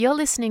You're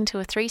listening to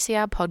a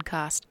 3CR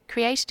podcast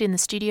created in the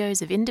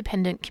studios of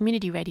independent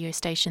community radio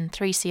station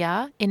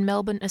 3CR in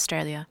Melbourne,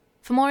 Australia.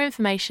 For more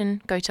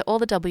information, go to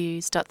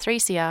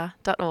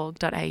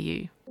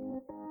allthews.3cr.org.au.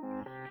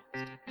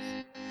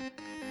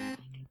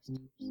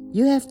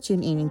 You have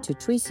tuned in into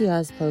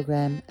 3CR's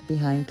program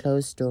Behind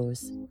Closed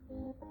Doors.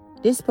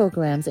 This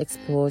program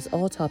explores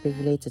all topics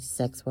related to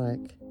sex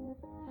work.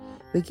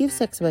 We give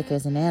sex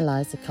workers and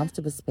allies a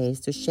comfortable space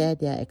to share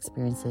their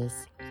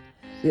experiences.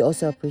 We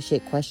also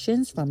appreciate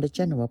questions from the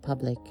general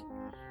public.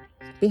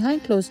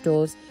 Behind Closed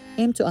Doors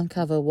aim to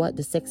uncover what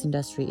the sex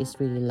industry is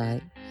really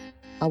like.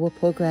 Our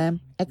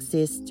program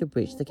exists to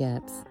bridge the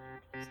gaps.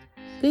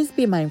 Please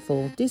be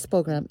mindful, this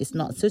program is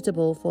not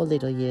suitable for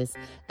little ears,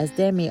 as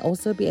there may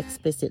also be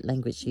explicit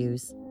language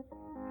use.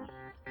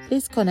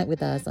 Please connect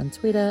with us on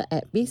Twitter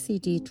at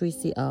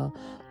BCD3CR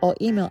or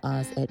email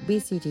us at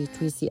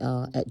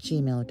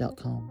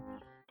bcd3cr@gmail.com.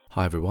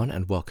 Hi everyone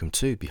and welcome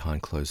to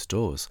Behind Closed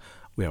Doors.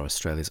 We are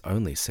Australia's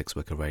only sex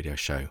worker radio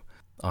show.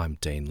 I'm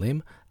Dean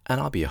Lim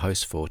and I'll be your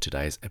host for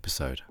today's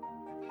episode.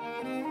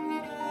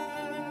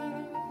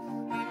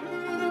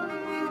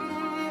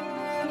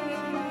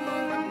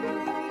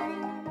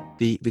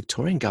 The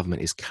Victorian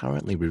Government is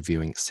currently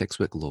reviewing sex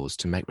work laws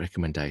to make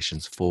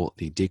recommendations for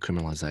the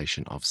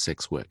decriminalisation of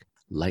sex work.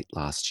 Late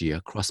last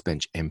year,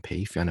 Crossbench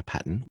MP Fiona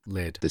Patten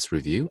led this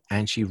review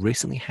and she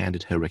recently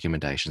handed her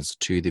recommendations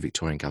to the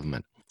Victorian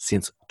Government.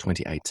 Since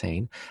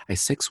 2018, a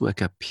sex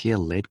worker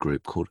peer-led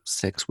group called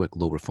Sex Work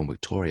Law Reform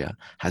Victoria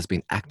has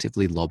been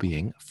actively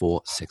lobbying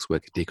for sex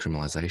work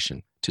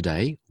decriminalisation.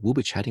 Today, we'll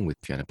be chatting with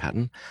Fiona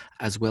Patten,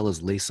 as well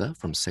as Lisa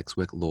from Sex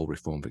Work Law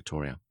Reform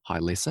Victoria. Hi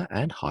Lisa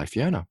and hi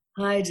Fiona.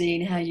 Hi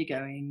Dean, how are you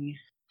going?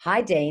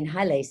 Hi Dean,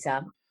 hi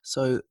Lisa.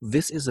 So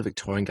this is a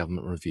Victorian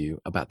Government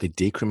review about the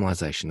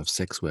decriminalisation of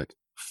sex work.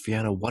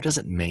 Fiona, what does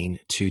it mean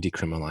to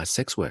decriminalise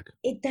sex work?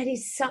 That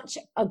is such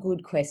a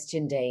good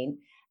question, Dean.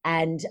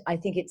 And I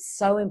think it's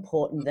so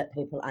important that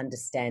people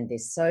understand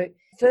this. So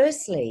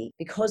firstly,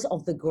 because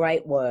of the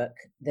great work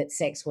that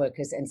sex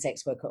workers and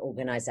sex worker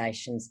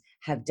organisations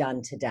have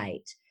done to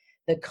date,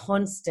 the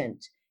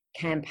constant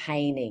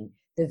campaigning,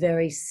 the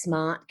very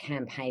smart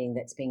campaigning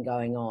that's been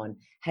going on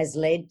has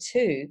led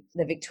to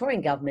the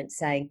Victorian Government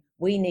saying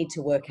we need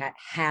to work out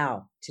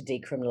how to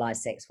decriminalise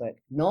sex work,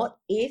 not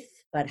if,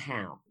 but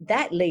how.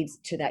 That leads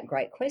to that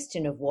great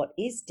question of what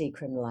is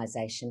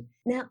decriminalisation.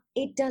 Now,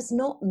 it does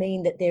not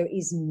mean that there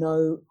is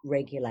no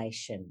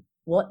regulation.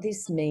 What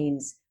this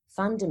means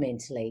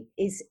fundamentally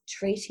is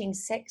treating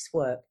sex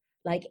work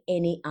like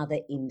any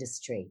other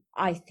industry.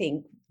 I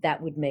think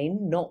that would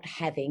mean not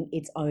having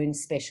its own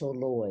special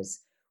laws.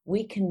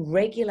 We can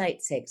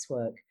regulate sex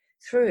work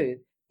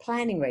through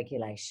planning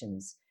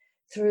regulations,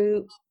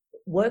 through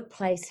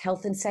workplace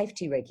health and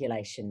safety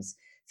regulations,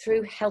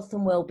 through health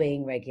and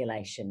wellbeing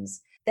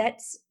regulations.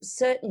 That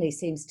certainly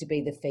seems to be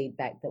the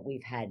feedback that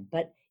we've had.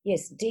 But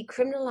yes,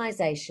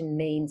 decriminalisation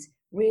means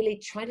really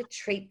try to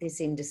treat this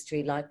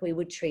industry like we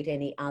would treat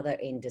any other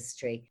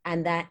industry.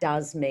 And that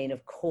does mean,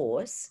 of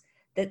course,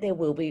 that there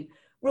will be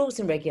rules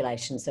and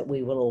regulations that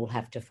we will all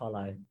have to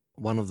follow.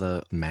 One of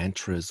the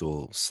mantras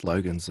or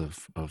slogans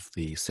of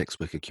the sex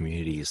worker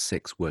community is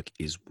sex work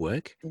is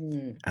work.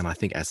 And I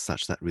think as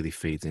such, that really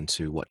feeds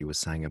into what you were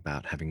saying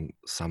about having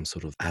some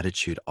sort of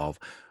attitude of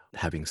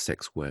having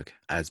sex work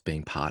as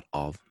being part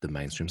of the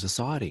mainstream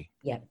society.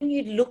 Yeah. When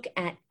you look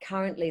at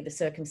currently the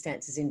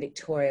circumstances in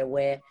Victoria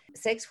where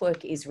sex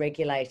work is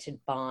regulated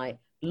by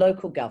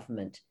local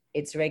government,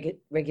 it's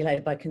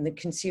regulated by the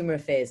Consumer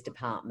Affairs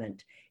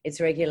Department,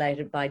 it's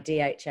regulated by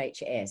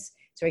DHHS,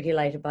 it's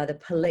regulated by the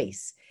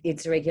police,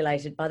 it's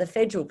regulated by the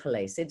federal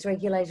police, it's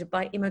regulated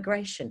by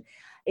immigration,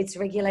 it's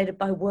regulated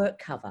by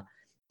WorkCover.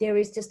 There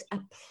is just a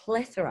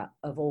plethora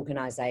of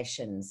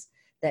organisations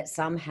that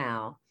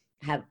somehow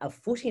have a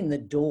foot in the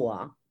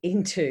door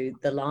into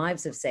the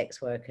lives of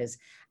sex workers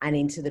and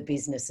into the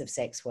business of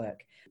sex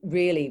work.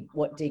 Really,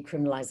 what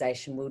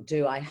decriminalisation will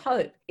do, I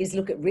hope, is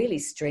look at really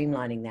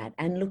streamlining that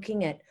and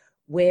looking at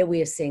where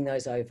we are seeing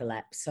those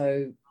overlaps.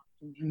 So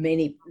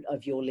many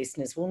of your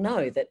listeners will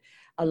know that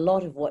a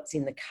lot of what's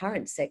in the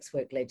current sex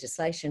work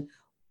legislation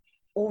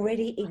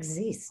already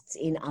exists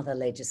in other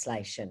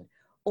legislation.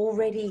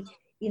 Already,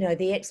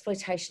 the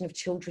exploitation of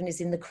children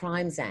is in the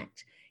Crimes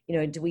Act.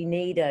 Do we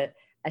need a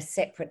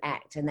separate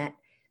act? And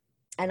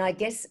I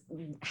guess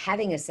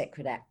having a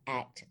separate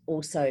act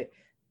also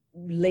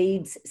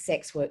leads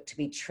sex work to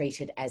be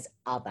treated as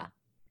other,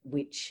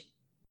 which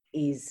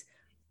is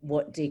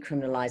what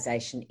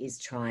decriminalisation is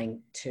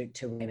trying to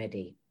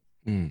remedy.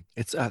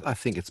 I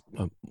think it's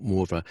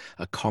more of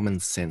a common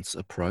sense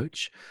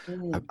approach,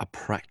 a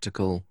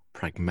practical,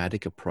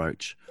 pragmatic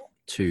approach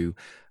to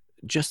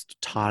just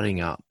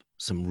tidying up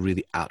some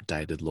really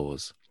outdated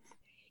laws.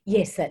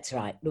 Yes, that's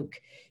right.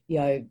 Look,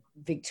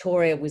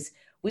 Victoria was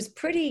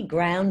pretty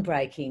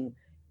groundbreaking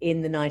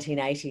in the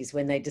 1980s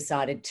when they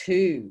decided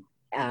to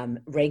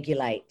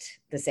regulate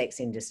the sex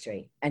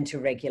industry and to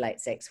regulate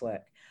sex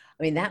work.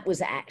 I mean, that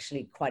was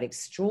actually quite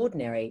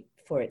extraordinary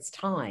for its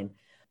time.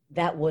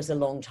 that was a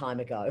long time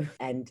ago.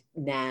 And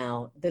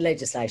now the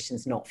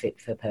legislation's not fit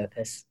for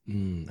purpose.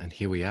 And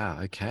here we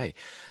are. Okay.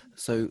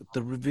 So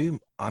the review,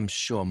 I'm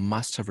sure,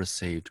 must have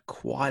received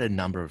quite a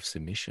number of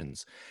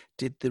submissions.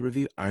 Did the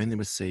review only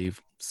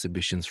receive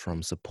submissions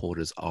from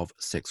supporters of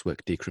sex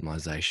work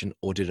decriminalisation,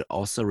 or did it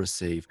also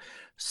receive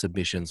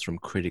submissions from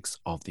critics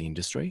of the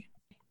industry?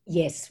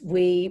 Yes,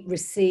 we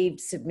received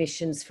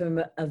submissions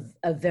from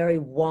a very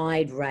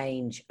wide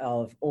range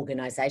of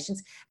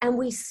organisations, and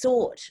we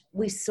sought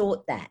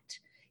that.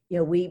 You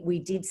know, we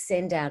did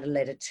send out a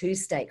letter to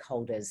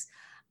stakeholders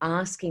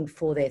asking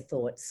for their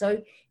thoughts.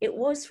 So it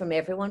was from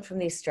everyone from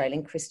the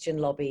Australian Christian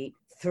Lobby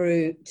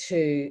through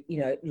to, you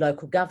know,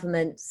 local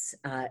governments,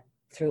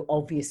 through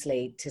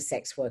obviously to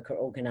sex worker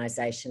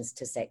organisations,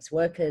 to sex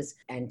workers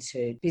and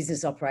to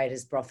business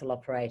operators, brothel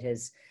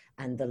operators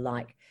and the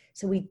like.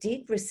 So we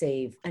did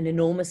receive an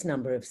enormous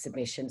number of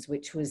submissions,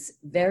 which was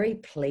very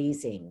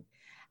pleasing.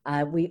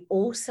 We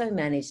also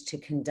managed to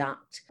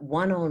conduct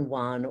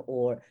one-on-one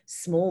or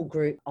small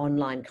group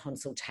online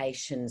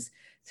consultations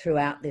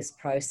throughout this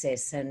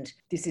process. And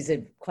this is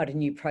quite a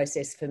new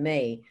process for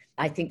me.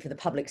 I think for the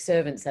public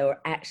servants, they were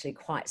actually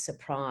quite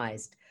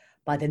surprised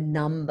by the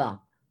number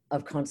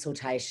of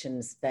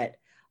consultations that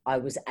I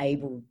was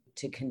able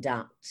to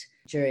conduct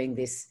during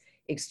this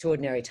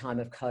extraordinary time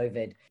of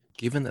COVID.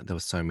 Given that there were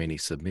so many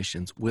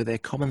submissions, were there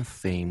common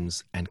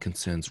themes and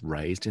concerns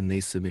raised in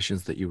these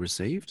submissions that you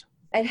received?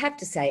 I'd have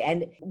to say,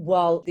 and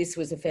while this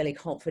was a fairly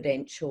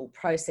confidential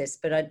process,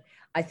 but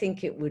I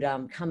think it would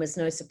come as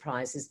no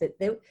surprises that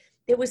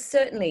there was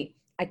certainly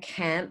a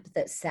camp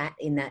that sat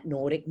in that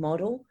Nordic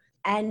model,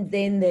 and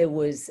then there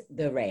was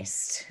the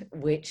rest,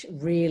 which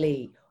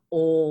really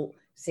all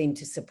seemed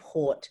to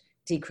support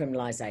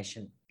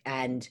decriminalisation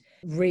and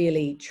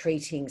really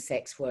treating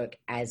sex work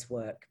as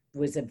work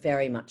was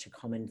very much a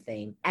common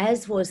theme,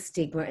 as was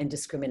stigma and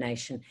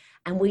discrimination.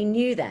 And we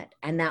knew that,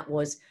 and that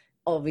was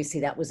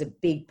a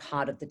big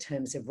part of the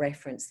terms of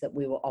reference that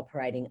we were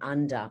operating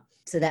under.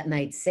 So that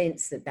made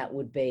sense that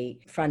would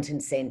be front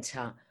and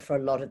centre for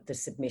a lot of the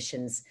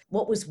submissions.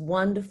 What was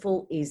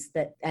wonderful is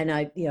that, and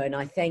I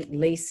thank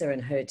Lisa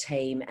and her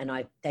team, and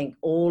I thank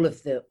all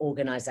of the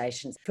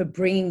organisations for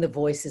bringing the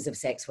voices of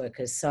sex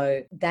workers.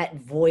 So that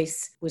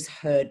voice was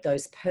heard,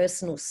 those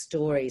personal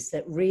stories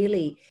that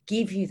really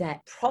give you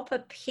that proper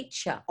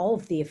picture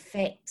of the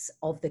effects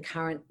of the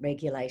current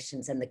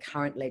regulations and the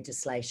current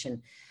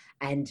legislation,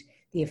 and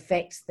the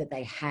effects that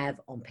they have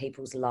on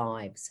people's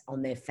lives,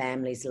 on their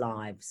families'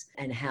 lives,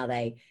 and how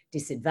they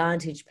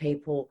disadvantage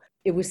people.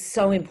 It was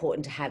so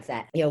important to have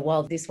that. You know,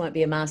 while this won't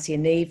be a Marcia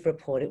Neve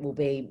report, it will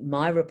be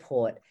my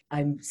report.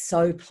 I'm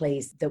so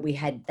pleased that we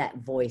had that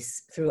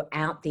voice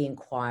throughout the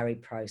inquiry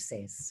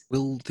process.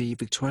 Will the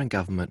Victorian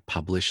government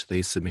publish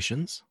these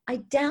submissions? I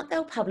doubt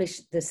they'll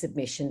publish the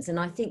submissions. And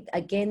I think,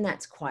 again,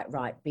 that's quite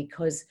right,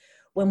 because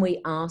when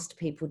we asked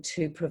people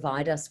to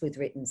provide us with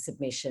written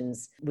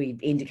submissions, we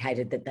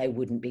indicated that they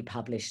wouldn't be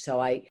published.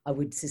 So I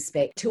would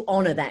suspect, to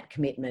honour that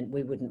commitment,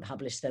 we wouldn't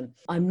publish them.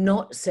 I'm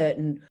not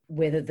certain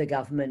whether the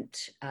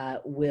government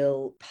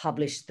will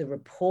publish the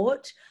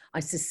report. I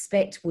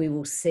suspect we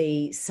will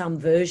see some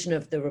version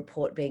of the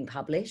report being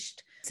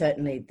published.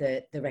 Certainly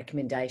the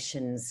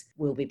recommendations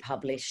will be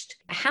published.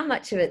 How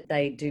much of it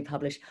they do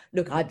publish?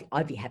 Look,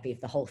 I'd be happy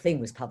if the whole thing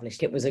was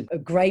published. It was a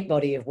great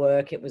body of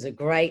work. It was a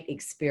great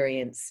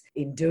experience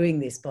in doing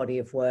this body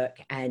of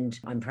work, and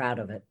I'm proud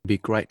of it. It'd be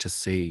great to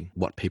see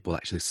what people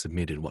actually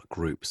submitted, what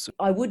groups.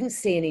 I wouldn't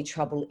see any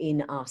trouble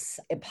in us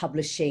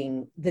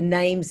publishing the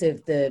names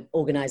of the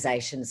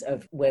organisations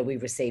of where we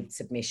received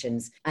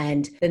submissions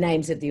and the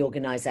names of the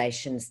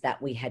organisations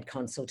that we had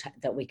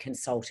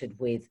consulted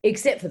with,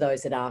 except for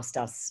those that asked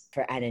us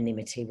for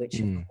anonymity, which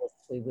of course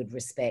we would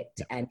respect.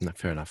 Yeah, and no,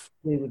 fair enough.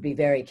 We would be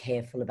very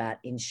careful about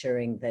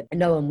ensuring that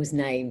no one was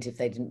named if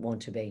they didn't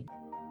want to be.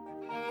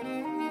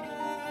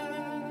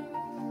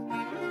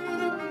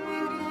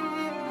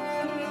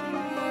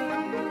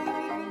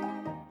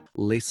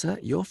 Lisa,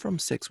 you're from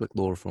Sex Work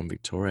Law Reform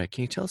Victoria.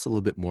 Can you tell us a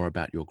little bit more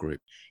about your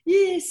group?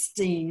 Yes,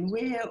 Dean.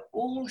 We're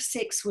all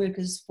sex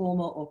workers,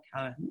 former or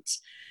current.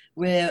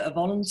 We're a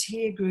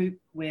volunteer group.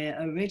 We're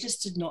a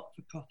registered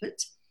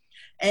not-for-profit.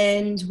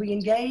 And we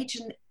engage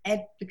in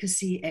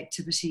advocacy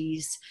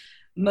activities,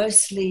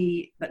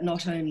 mostly, but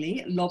not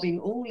only, lobbying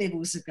all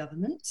levels of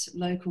government,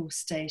 local,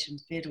 state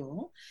and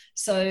federal.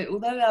 So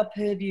although our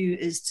purview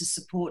is to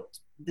support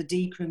the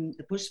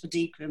push for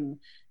decrim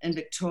in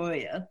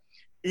Victoria,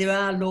 there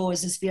are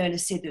laws, as Fiona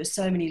said, there are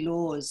so many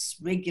laws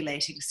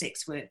regulating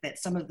sex work that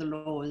some of the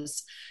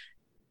laws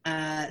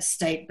are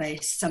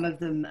state-based, some of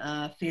them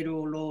are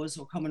federal laws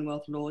or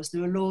Commonwealth laws.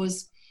 There are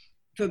laws,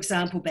 for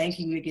example,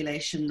 banking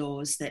regulation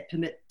laws that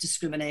permit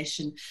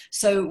discrimination.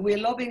 So we're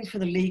lobbying for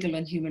the legal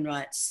and human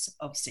rights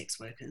of sex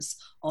workers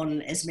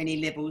on as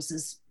many levels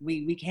as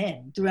we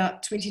can.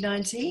 Throughout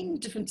 2019,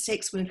 different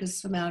sex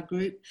workers from our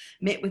group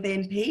met with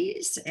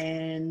MPs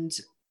and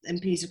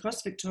MPs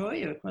across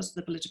Victoria, across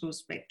the political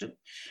spectrum.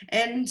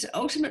 And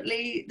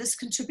ultimately, this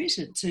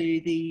contributed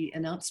to the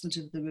announcement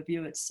of the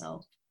review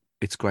itself.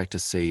 It's great to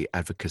see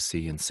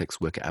advocacy and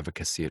sex worker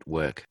advocacy at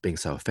work being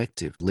so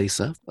effective.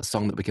 Lisa, a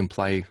song that we can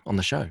play on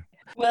the show.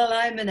 Well,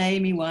 I'm an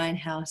Amy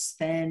Winehouse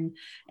fan,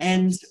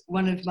 and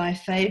one of my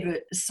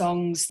favourite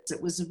songs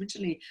that was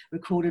originally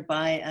recorded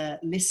by a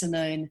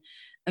lesser-known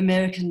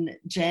American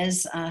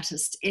jazz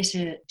artist,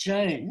 Etta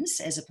Jones,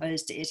 as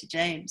opposed to Etta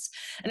James.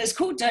 And it's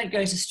called Don't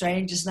Go to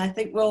Strangers. And I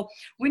think, well,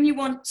 when you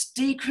want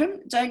decrim,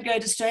 don't go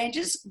to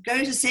strangers, go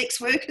to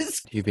sex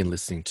workers. You've been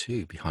listening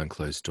to Behind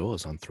Closed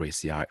Doors on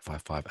 3CR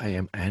 855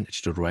 AM and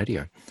Digital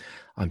Radio.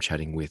 I'm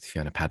chatting with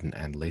Fiona Padden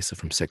and Lisa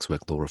from Sex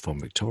Work Law Reform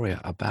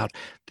Victoria about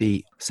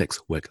the Sex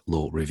Work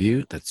Law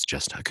Review that's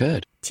just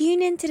occurred.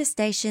 Tune into the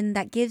station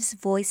that gives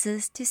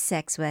voices to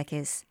sex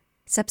workers.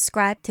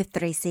 Subscribe to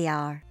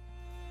 3CR.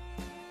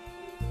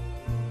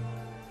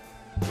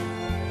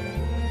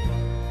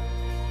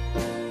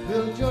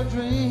 Build your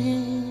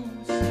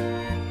dreams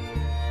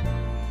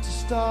to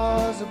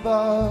stars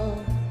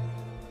above.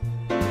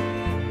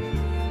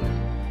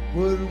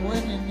 But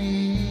when you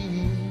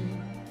need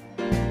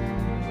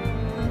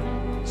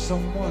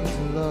someone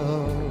to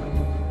love,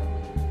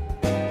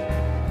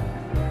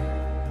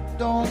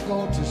 don't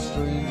go to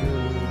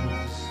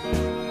strangers,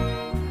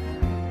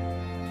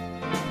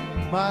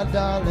 my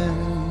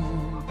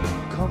darling,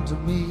 come to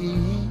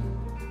me.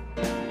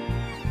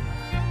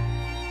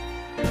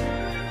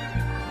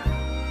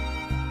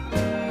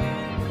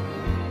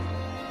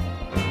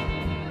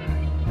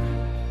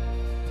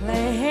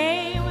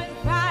 Play with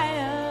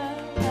fire,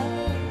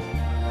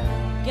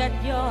 get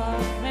your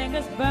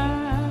fingers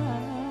burned.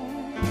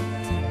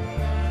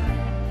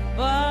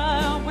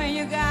 But when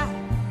you got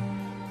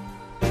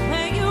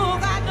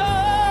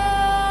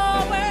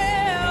nowhere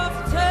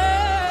to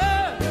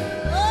turn,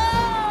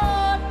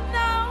 oh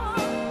no,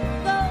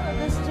 go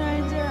to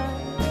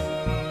strangers,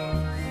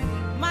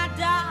 my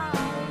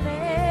darling, come to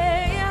me.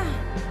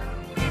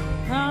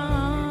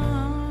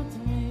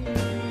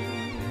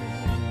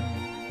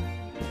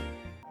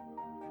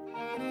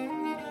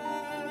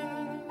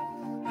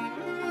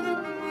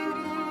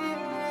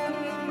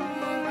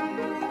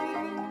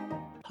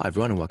 Hi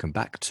everyone and welcome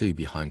back to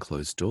Behind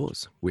Closed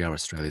Doors. We are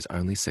Australia's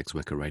only sex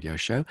worker radio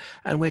show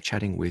and we're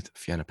chatting with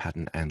Fiona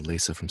Padden and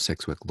Lisa from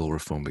Sex Work Law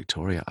Reform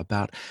Victoria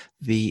about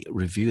the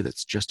review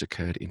that's just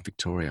occurred in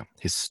Victoria.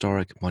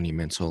 Historic,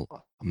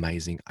 monumental,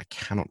 amazing. I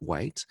cannot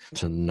wait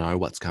to know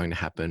what's going to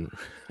happen.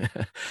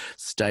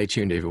 Stay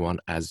tuned everyone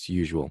as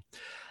usual.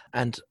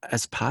 And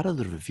as part of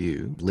the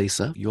review,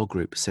 Lisa, your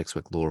group Sex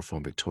Work Law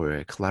Reform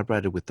Victoria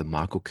collaborated with the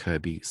Michael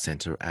Kirby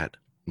Centre at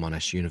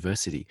Monash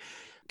University.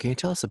 Can you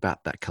tell us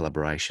about that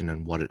collaboration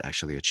and what it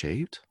actually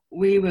achieved?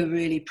 We were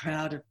really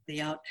proud of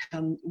the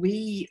outcome.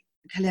 We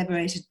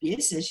collaborated,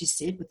 yes, as you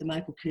said, with the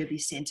Michael Kirby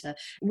Centre.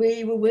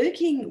 We were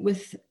working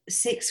with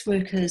sex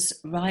workers'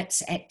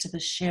 rights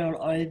activist Cheryl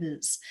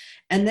Overs,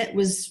 and that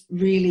was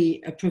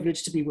really a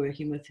privilege to be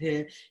working with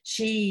her.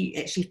 She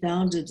actually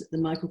founded the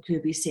Michael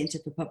Kirby Centre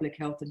for Public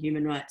Health and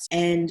Human Rights,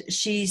 and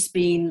she's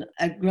been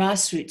a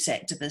grassroots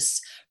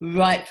activist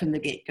right from the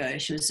get-go.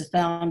 She was the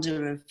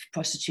founder of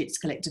Prostitutes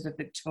Collective of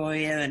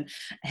Victoria and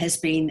has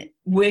been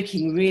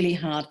working really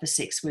hard for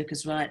sex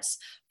workers' rights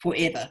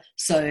forever.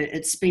 So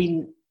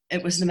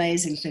it was an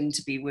amazing thing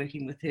to be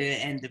working with her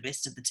and the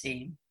rest of the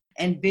team.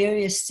 And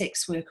various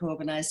sex worker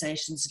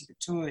organisations in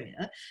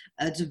Victoria,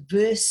 a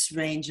diverse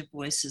range of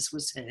voices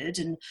was heard.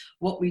 And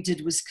what we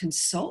did was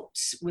consult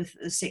with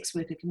the sex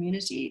worker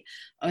community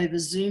over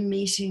Zoom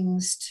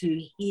meetings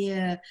to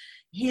hear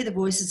the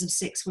voices of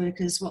sex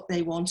workers, what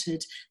they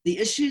wanted, the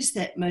issues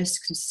that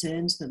most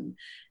concerned them.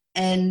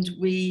 And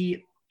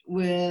we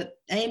were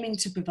aiming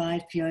to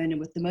provide Fiona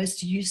with the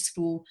most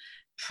useful,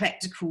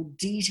 practical,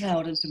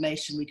 detailed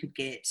information we could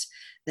get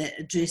that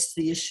addressed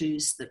the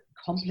issues, the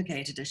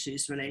complicated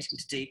issues relating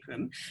to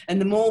decrim. And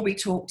the more we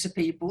talked to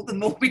people, the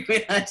more we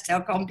realised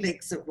how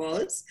complex it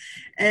was.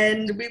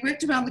 And we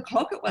worked around the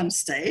clock at one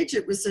stage.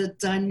 It was a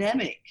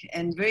dynamic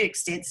and very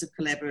extensive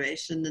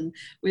collaboration, and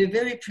we're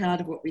very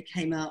proud of what we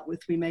came out with.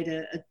 We made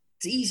a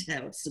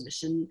detailed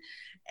submission,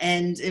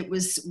 and it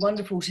was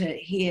wonderful to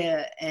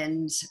hear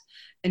and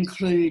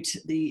include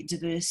the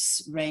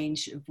diverse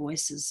range of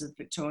voices of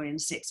Victorian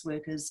sex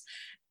workers.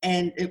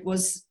 And it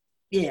was,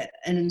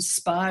 an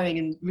inspiring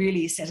and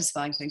really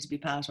satisfying thing to be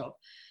part of.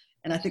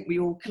 And I think we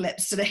all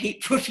collapsed in a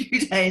heap for a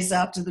few days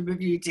after the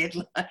review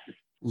deadline.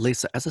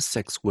 Lisa, as a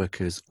sex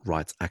workers'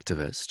 rights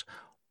activist,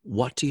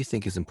 what do you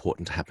think is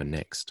important to happen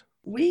next?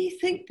 We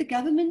think the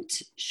government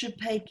should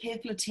pay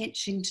careful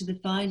attention to the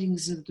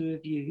findings of the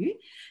review.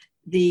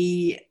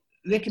 The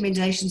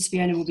recommendations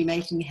Fiona will be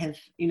making have,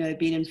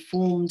 been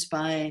informed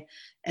by,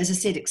 as I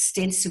said,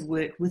 extensive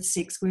work with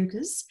sex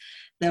workers.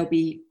 They'll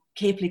be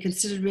carefully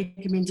considered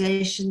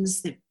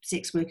recommendations that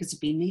sex workers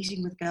have been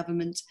meeting with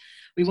government.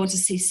 We want to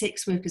see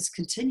sex workers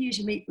continue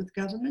to meet with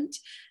government,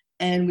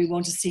 and we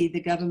want to see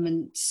the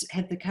government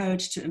have the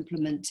courage to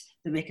implement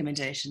the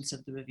recommendations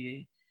of the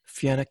review.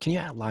 Fiona, can you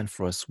outline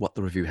for us what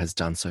the review has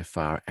done so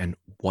far and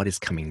what is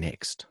coming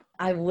next?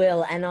 I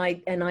will, and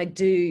I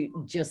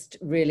do just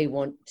really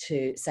want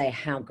to say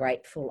how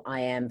grateful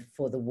I am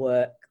for the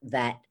work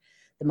that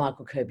the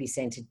Michael Kirby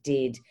Centre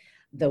did,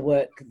 the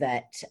work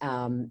that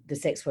the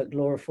Sex Work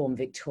Law Reform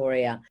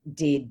Victoria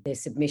did. Their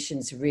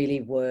submissions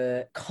really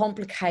were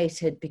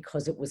complicated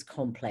because it was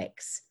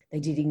complex. They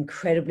did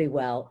incredibly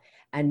well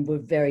and were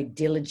very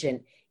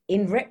diligent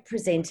in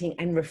representing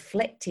and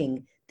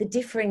reflecting the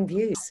differing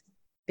views.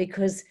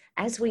 Because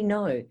as we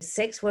know,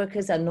 sex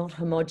workers are not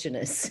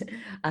homogenous.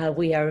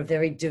 We are a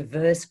very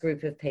diverse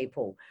group of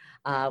people.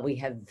 We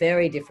have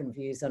very different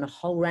views on a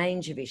whole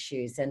range of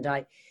issues. And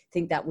I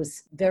think that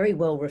was very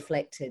well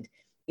reflected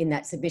in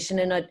that submission.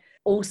 And I'd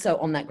also,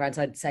 on that grounds,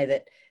 I'd say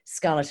that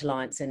Scarlet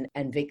Alliance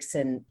and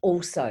Vixen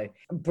also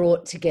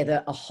brought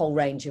together a whole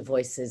range of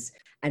voices,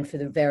 and for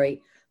the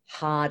very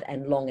hard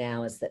and long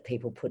hours that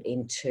people put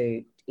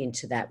into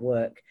that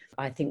work.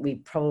 I think we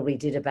probably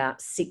did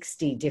about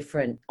 60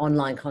 different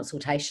online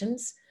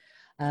consultations.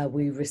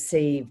 We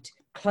received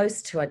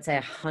close to, I'd say,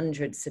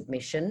 100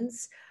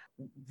 submissions.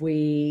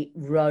 We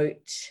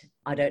wrote,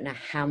 I don't know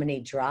how many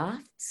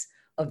drafts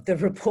of the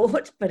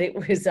report, but it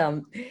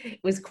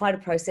was quite a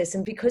process.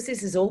 And because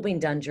this has all been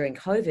done during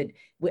COVID,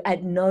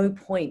 at no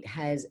point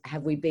have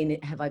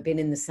I been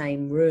in the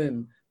same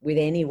room with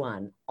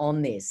anyone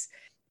on this.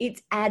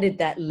 It's added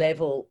that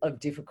level of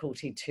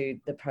difficulty to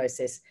the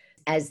process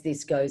as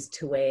this goes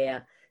to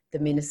air. The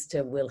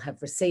Minister will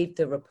have received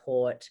the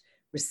report,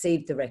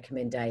 received the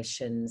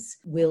recommendations,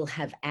 will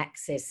have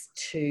access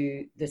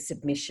to the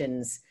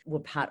submissions, were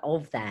part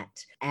of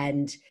that.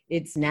 And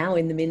it's now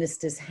in the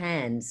Minister's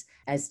hands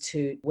as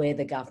to where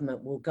the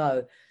government will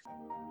go.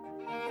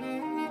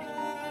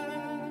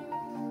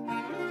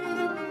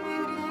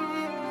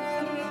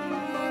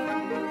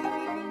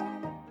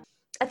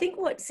 I think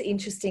what's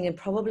interesting and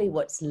probably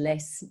what's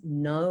less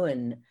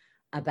known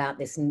about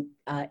this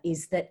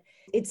is that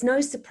it's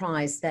no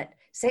surprise that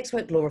sex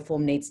work law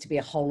reform needs to be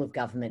a whole of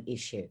government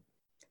issue,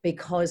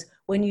 because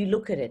when you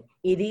look at it,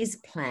 it is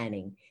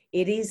planning,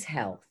 it is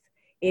health,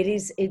 it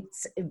is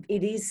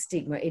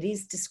stigma, it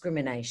is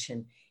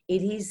discrimination,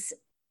 it is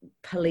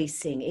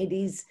policing, it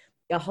is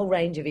a whole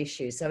range of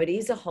issues. So it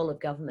is a whole of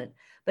government.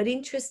 But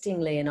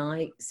interestingly, and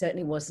I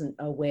certainly wasn't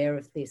aware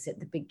of this at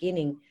the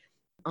beginning,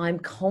 I'm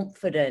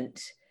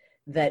confident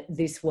that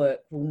this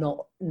work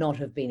will not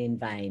have been in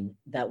vain,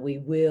 that we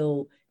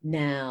will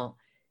now,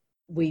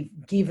 we've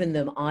given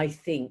them, I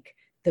think,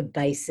 the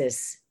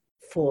basis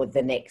for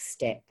the next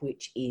step,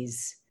 which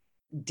is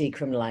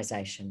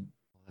decriminalisation.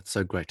 That's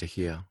so great to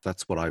hear.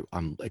 That's what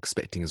I'm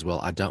expecting as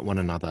well. I don't want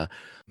another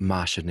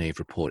Marsha Neave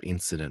report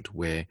incident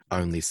where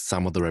only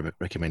some of the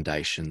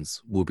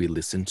recommendations will be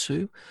listened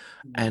to.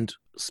 And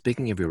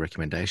speaking of your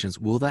recommendations,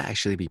 will they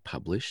actually be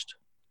published?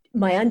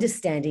 My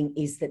understanding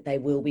is that they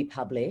will be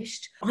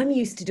published. I'm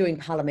used to doing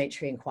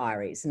parliamentary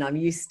inquiries, and I'm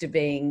used to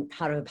being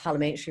part of a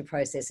parliamentary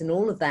process, and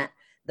all of that,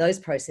 those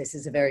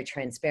processes are very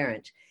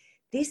transparent.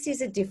 This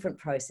is a different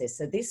process.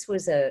 So this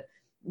was a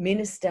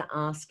minister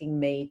asking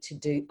me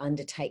to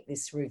undertake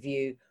this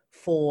review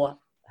for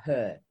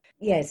her.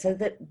 Yeah, so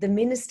that the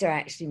minister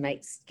actually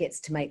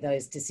gets to make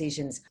those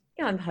decisions.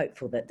 Yeah, I'm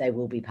hopeful that they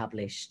will be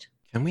published.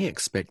 Can we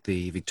expect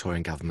the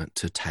Victorian government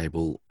to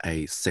table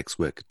a sex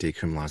work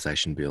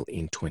decriminalisation bill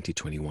in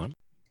 2021?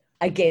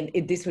 Again,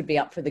 this would be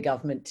up for the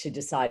government to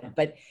decide.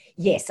 But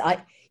yes,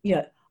 I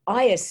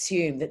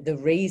assume that the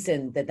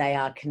reason that they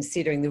are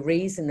considering, the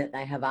reason that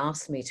they have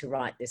asked me to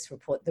write this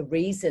report, the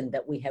reason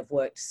that we have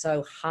worked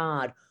so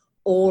hard,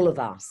 all of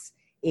us,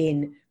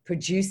 in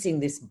producing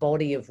this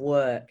body of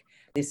work,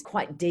 this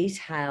quite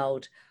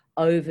detailed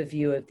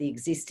overview of the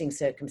existing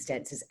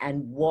circumstances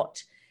and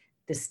what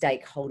the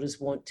stakeholders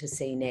want to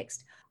see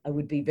next, I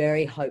would be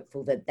very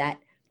hopeful that that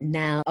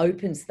now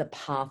opens the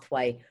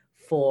pathway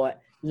for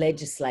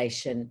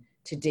legislation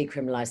to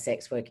decriminalise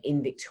sex work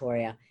in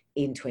Victoria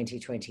in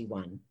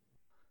 2021.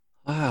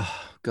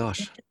 Oh,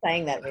 gosh.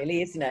 Saying that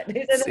really, isn't it?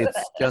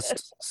 It's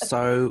just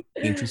so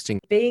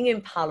interesting. Being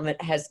in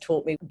Parliament has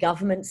taught me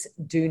governments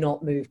do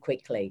not move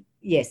quickly.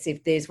 Yes,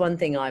 if there's one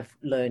thing I've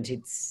learned,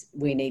 it's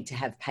we need to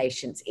have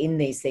patience in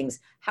these things.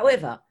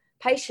 However,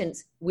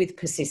 patience with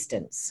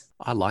persistence.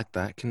 I like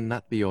that. Can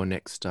that be your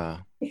next,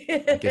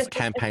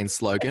 campaign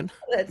slogan?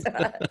 That's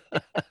right.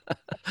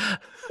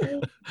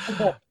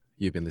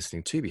 You've been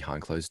listening to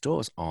Behind Closed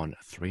Doors on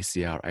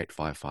 3CR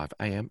 855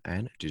 AM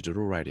and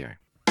digital radio.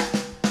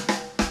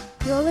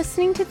 You're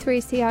listening to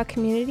 3CR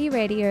Community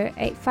Radio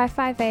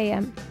 855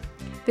 AM.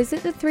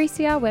 Visit the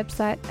 3CR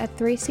website at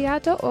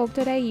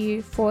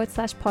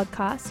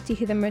 3cr.org.au/podcast to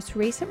hear the most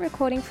recent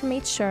recording from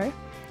each show,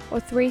 or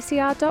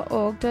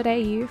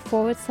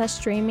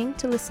 3cr.org.au/streaming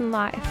to listen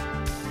live.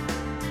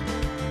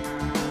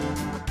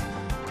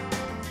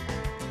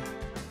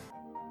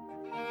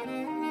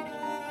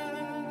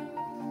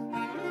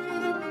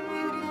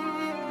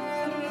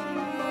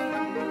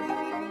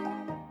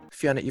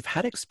 Fiona, you've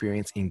had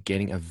experience in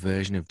getting a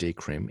version of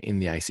decrim in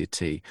the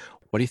ACT.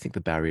 What do you think the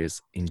barriers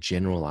in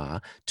general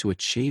are to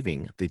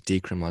achieving the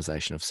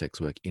decriminalisation of sex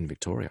work in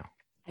Victoria?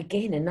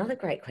 Again, another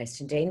great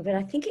question, Dean, but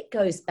I think it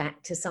goes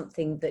back to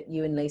something that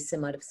you and Lisa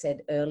might have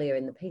said earlier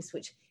in the piece,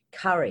 which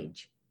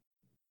courage.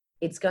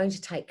 It's going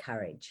to take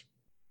courage,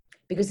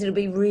 because it'll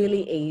be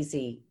really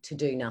easy to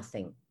do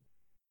nothing.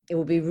 It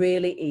will be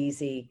really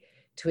easy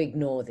to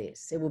ignore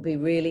this. It will be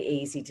really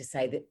easy to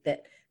say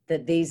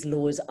that these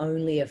laws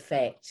only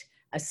affect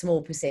a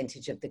small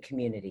percentage of the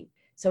community.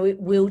 So it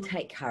will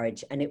take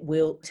courage and it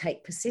will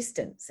take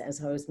persistence.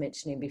 As I was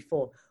mentioning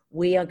before,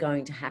 we are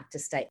going to have to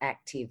stay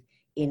active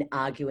in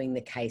arguing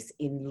the case,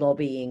 in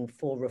lobbying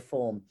for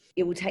reform.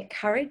 It will take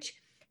courage,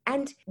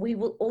 and we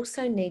will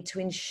also need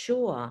to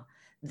ensure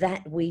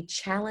that we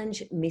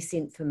challenge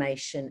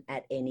misinformation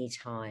at any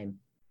time,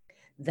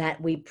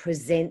 that we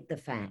present the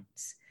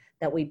facts,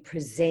 that we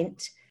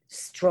present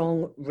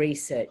strong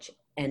research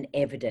and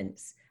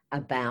evidence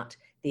about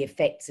the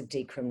effects of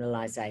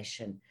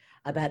decriminalisation,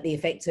 about the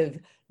effects of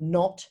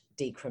not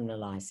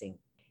decriminalising.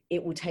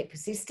 It will take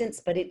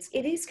persistence, but it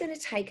is going to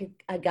take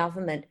a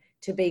government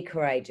to be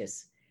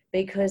courageous,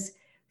 because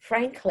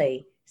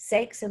frankly,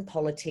 sex and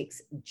politics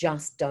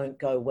just don't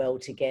go well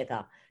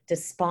together,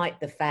 despite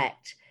the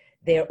fact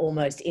they're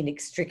almost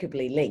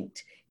inextricably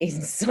linked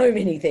in so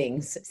many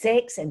things.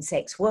 Sex and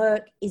sex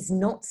work is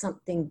not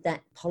something that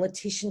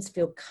politicians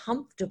feel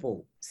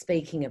comfortable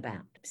speaking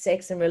about.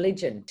 Sex and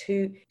religion,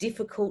 two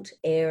difficult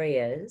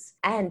areas.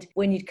 And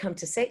when you come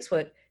to sex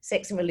work,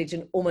 sex and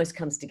religion almost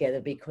comes together,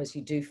 because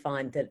you do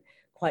find that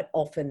quite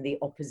often the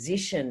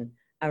opposition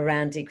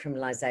around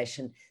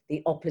decriminalisation,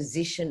 the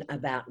opposition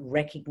about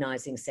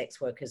recognising sex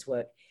workers'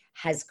 work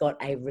has got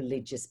a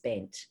religious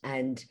bent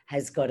and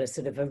has got a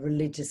sort of a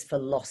religious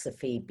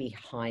philosophy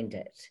behind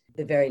it. At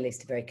the very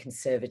least, a very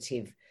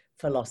conservative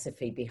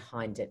philosophy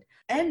behind it.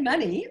 And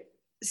money.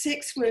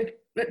 Sex work,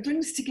 it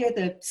brings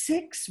together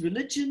sex,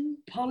 religion,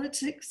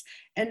 politics,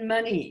 and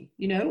money.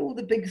 You know, all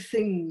the big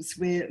things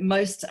we're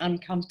most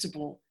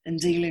uncomfortable in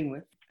dealing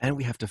with. And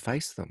we have to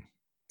face them.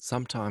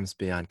 Sometimes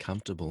being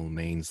uncomfortable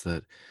means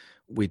that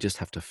we just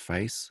have to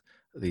face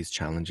these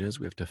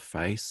challenges. We have to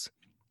face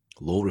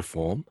law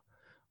reform.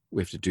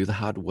 We have to do the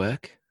hard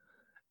work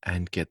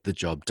and get the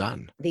job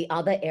done. The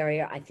other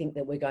area I think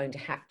that we're going to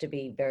have to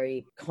be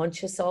very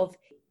conscious of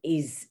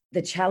is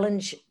the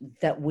challenge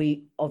that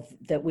we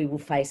will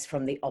face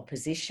from the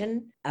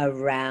opposition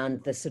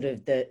around the sort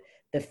of the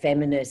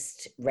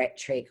feminist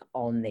rhetoric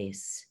on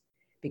this.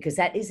 Because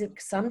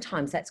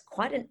sometimes that's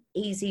quite an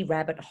easy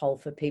rabbit hole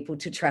for people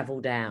to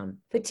travel down,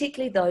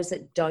 particularly those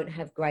that don't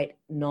have great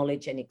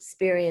knowledge and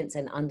experience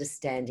and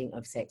understanding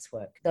of sex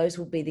work. Those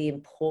will be the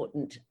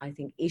important, I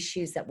think,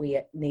 issues that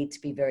we need to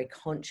be very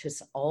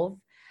conscious of.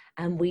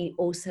 And we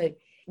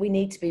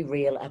need to be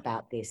real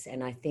about this.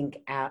 And I think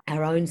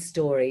our own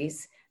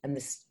stories and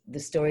the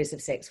stories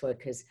of sex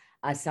workers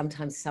are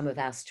sometimes some of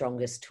our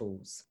strongest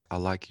tools. I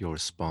like your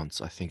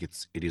response. I think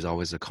it is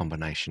always a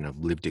combination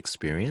of lived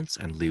experience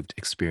and lived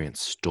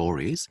experience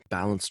stories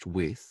balanced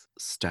with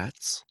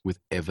stats, with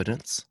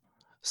evidence.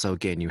 So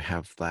again, you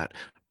have that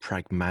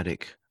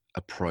pragmatic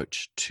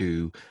approach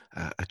to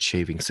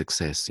achieving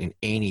success in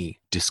any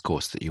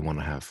discourse that you want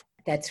to have.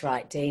 That's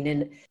right, Dean.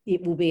 And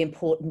it will be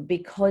important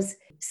because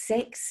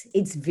sex,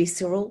 it's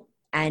visceral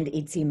and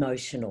it's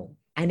emotional.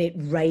 And it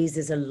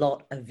raises a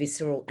lot of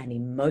visceral and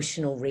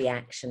emotional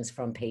reactions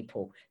from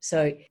people.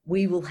 So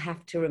we will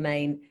have to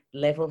remain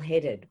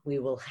level-headed. We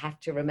will have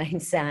to remain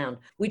sound,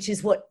 which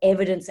is what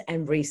evidence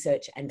and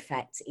research and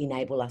facts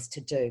enable us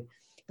to do.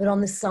 But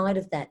on the side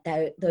of that,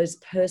 those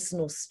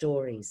personal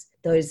stories,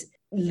 those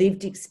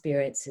lived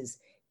experiences,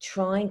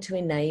 trying to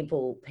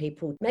enable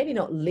people maybe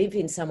not live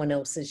in someone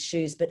else's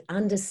shoes, but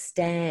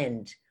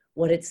understand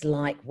what it's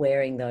like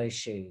wearing those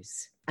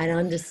shoes and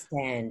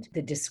understand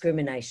the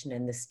discrimination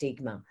and the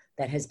stigma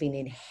that has been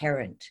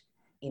inherent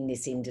in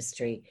this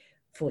industry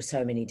for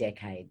so many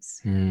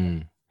decades.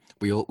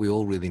 We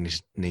all really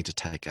need to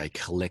take a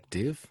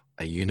collective,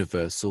 a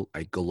universal,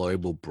 a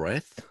global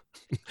breath,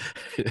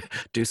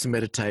 do some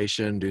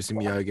meditation, do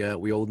some yoga.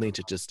 We all need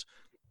to just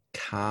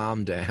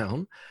calm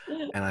down.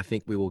 And I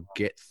think we will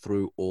get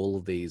through all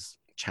of these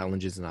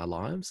challenges in our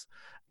lives,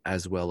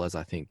 as well as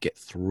I think get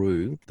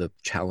through the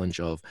challenge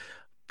of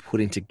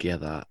putting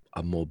together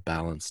a more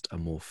balanced, a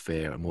more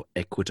fair, a more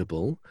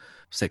equitable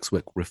sex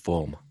work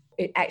reform.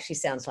 It actually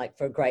sounds like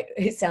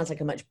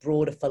a much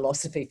broader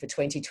philosophy for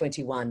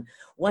 2021.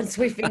 Once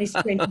we finish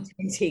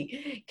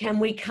 2020, can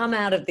we come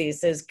out of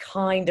this as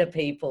kinder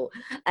people,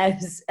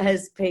 as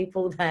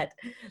people that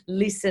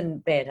listen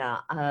better,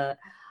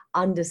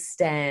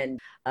 understand,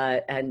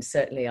 and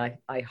certainly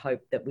I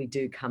hope that we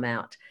do come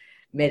out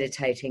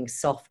meditating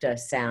softer,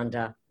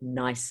 sounder,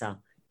 nicer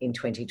in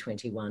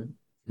 2021.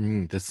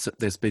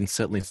 There's been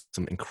certainly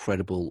some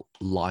incredible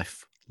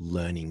life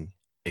learning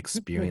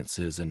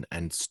experiences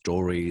and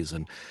stories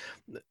and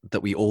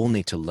that we all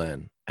need to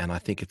learn. And I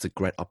think it's a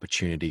great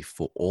opportunity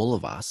for all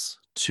of us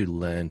to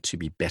learn to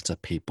be better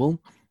people,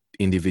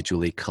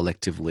 individually,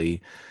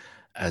 collectively,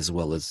 as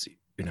well as,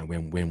 you know,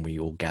 when we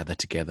all gather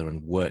together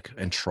and work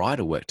and try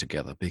to work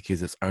together,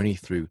 because it's only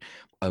through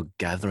a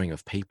gathering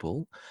of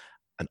people,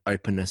 an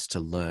openness to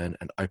learn,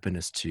 an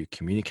openness to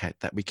communicate,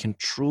 that we can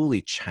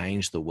truly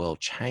change the world,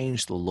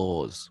 change the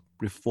laws,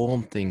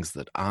 reform things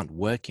that aren't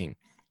working.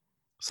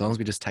 As long as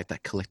we just take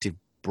that collective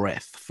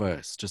breath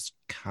first. Just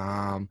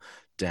calm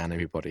down,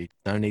 everybody.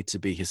 No need to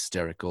be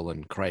hysterical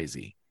and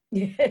crazy.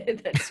 Yeah,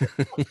 that's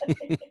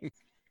right.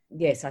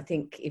 Yes, I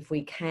think if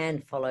we can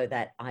follow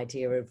that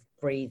idea of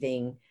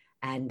breathing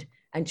and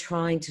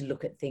trying to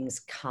look at things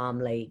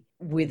calmly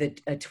with a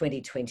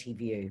 2020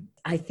 view.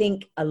 I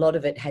think a lot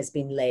of it has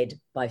been led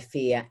by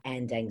fear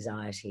and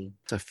anxiety.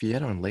 So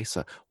Fiona and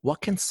Lisa,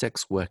 what can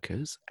sex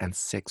workers and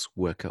sex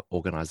worker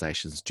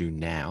organisations do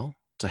now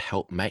to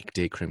help make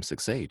DCRIM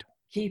succeed?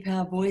 Keep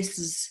our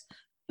voices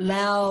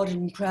loud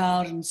and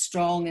proud and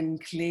strong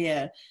and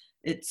clear.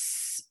 It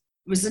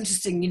was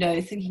interesting,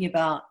 thinking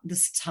about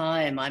this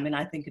time. I mean,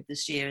 I think of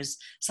this year as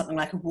something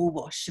like a wool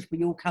wash. If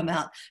we all come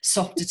out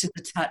softer to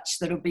the touch,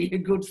 that'll be a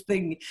good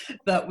thing.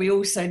 But we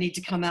also need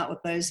to come out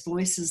with those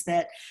voices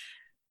that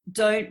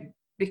don't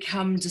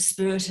become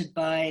dispirited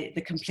by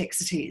the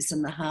complexities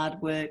and the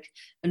hard work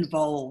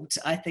involved,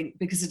 I think,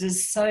 because it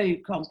is so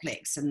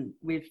complex, and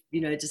we've,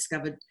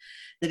 discovered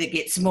that it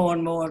gets more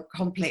and more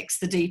complex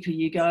the deeper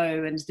you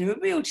go, and there are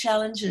real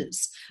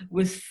challenges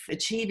with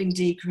achieving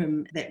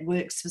DCRIM that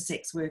works for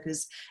sex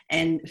workers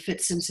and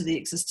fits into the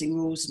existing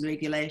rules and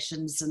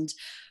regulations. And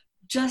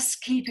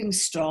just keeping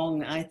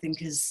strong, I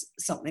think, is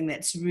something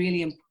that's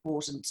really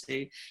important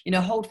to,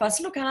 hold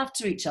fast, look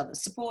after each other,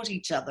 support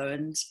each other,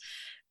 and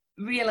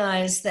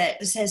realise that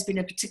this has been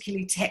a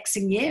particularly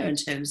taxing year in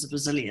terms of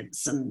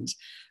resilience, and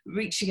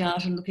reaching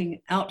out and looking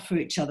out for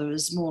each other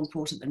is more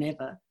important than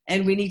ever.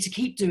 And we need to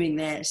keep doing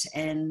that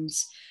and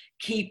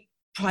keep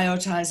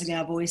prioritising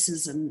our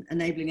voices and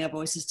enabling our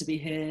voices to be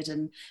heard,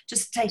 and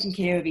just taking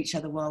care of each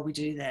other while we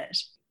do that.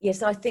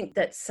 Yes, I think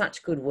that's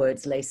such good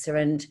words, Lisa.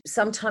 And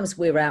sometimes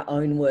we're our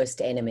own worst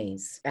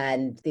enemies.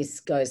 And this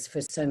goes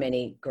for so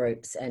many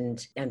groups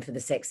and for the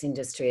sex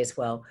industry as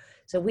well.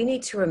 So we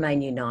need to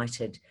remain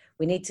united.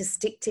 We need to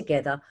stick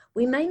together.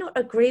 We may not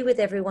agree with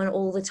everyone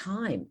all the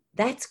time.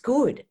 That's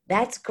good.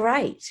 That's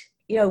great.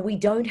 We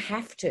don't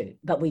have to,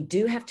 but we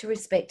do have to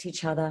respect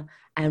each other,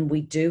 and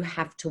we do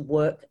have to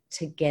work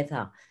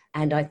together.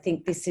 And I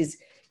think this is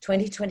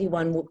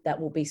 2021, that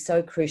will be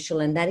so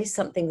crucial. And that is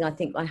something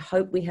I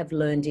hope we have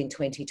learned in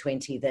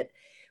 2020, that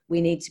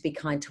we need to be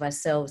kind to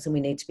ourselves and we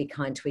need to be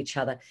kind to each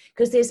other,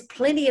 because there's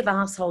plenty of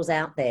assholes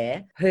out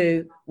there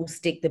who will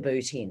stick the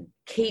boot in.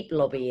 Keep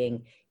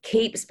lobbying,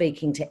 keep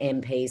speaking to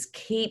MPs,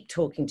 keep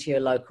talking to your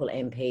local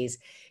MPs,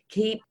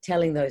 keep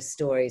telling those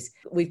stories.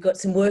 We've got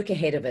some work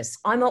ahead of us.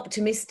 I'm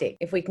optimistic.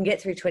 If we can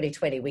get through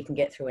 2020, we can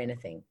get through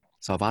anything.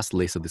 So I've asked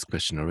Lisa this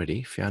question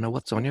already. Fiona,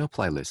 what's on your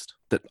playlist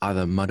that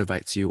either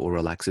motivates you or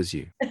relaxes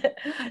you?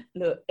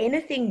 Look,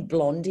 anything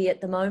Blondie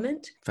at the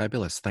moment.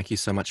 Fabulous. Thank you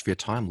so much for your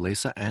time,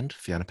 Lisa and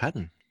Fiona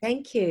Patton.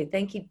 Thank you.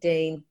 Thank you,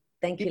 Dean.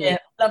 Thank you. Yeah,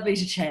 lovely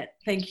to chat.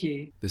 Thank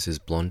you. This is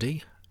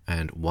Blondie,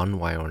 and one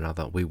way or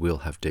another, we will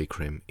have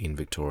DCRIM in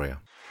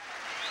Victoria.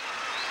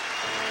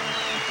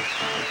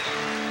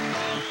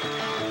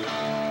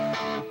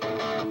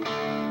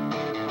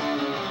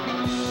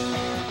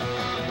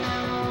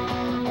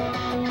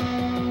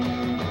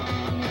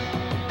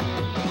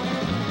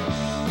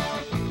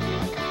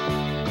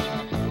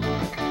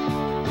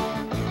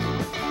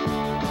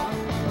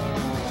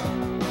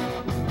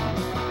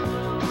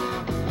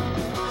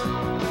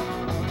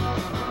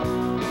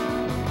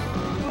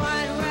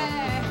 One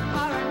way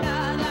or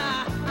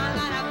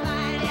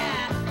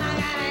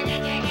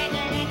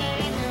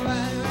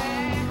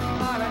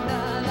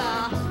another,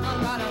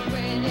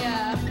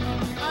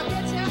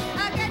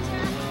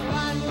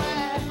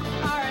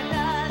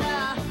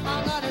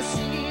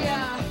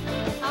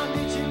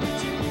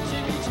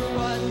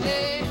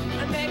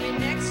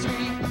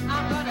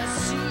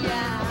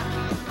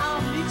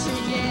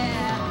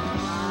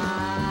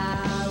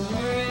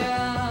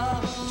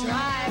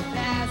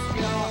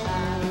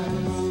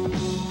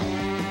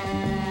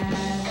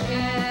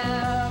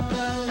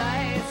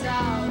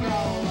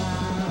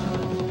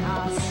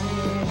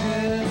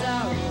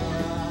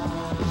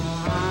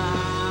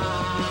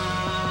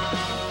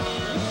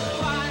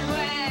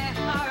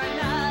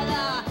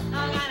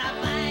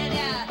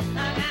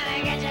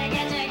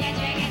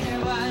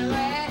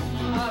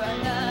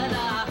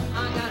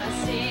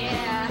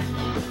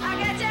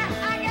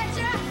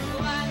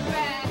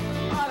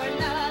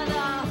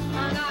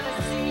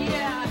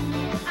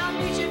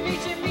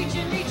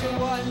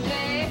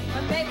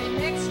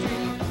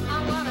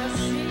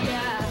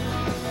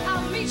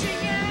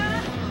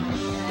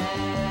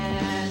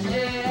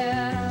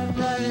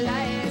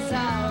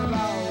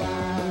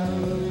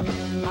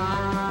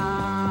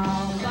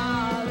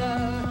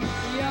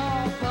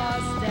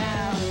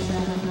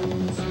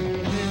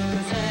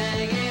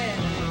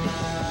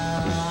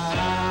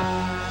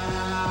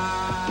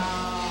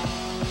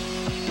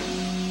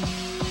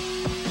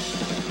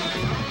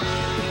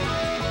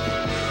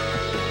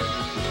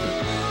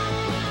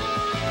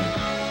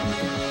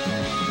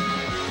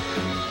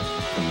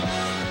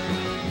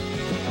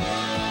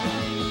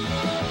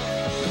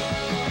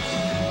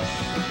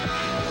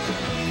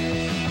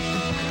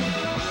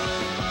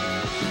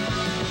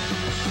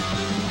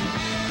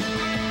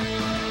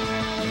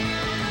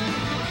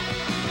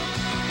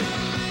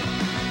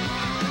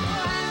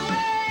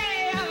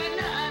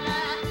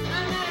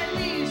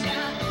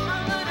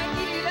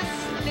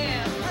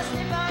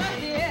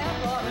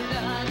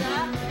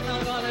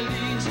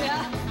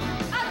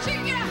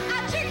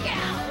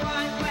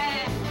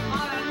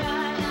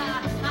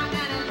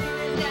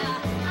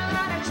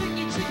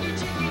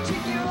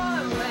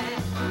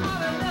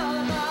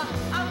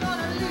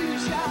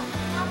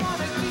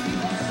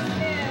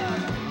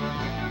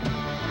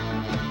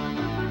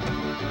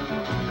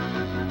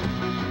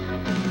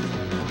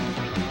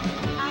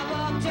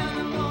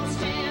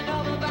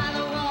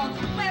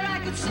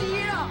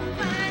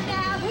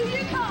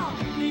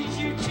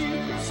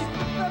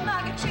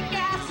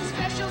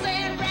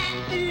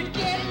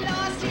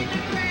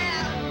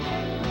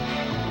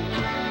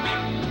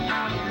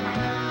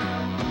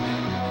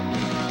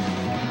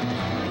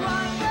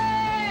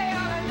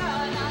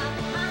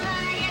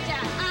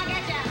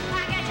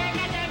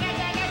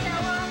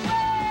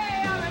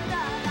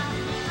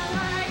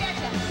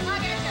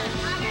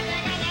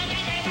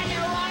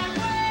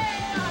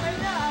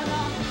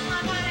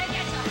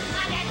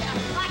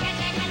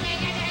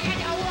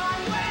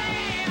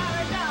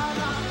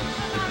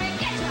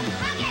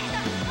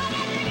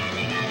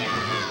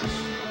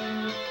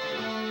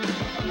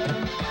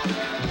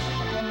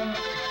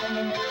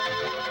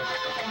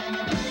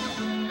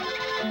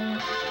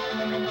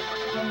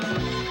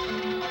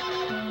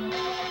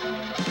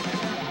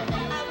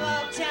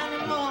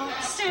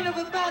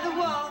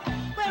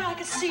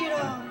 See it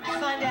all,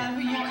 find out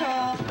who you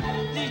call,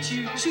 lead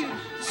you to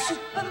the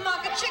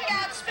supermarket, check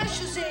out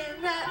specials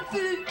and right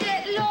food,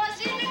 get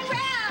lost in the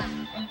crowd.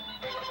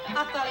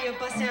 I'll follow your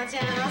bus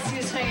downtown, I'll see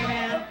you swing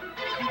around.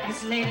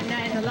 It's late at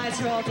night and the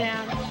lights are all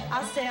down.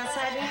 I'll stay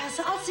outside your house,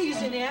 I'll see you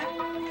in there.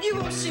 You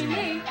won't see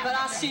me, but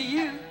I'll see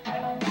you.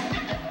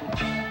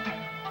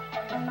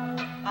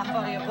 I'll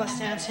follow your bus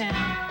downtown,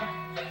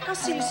 I'll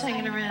see you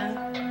swinging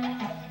around.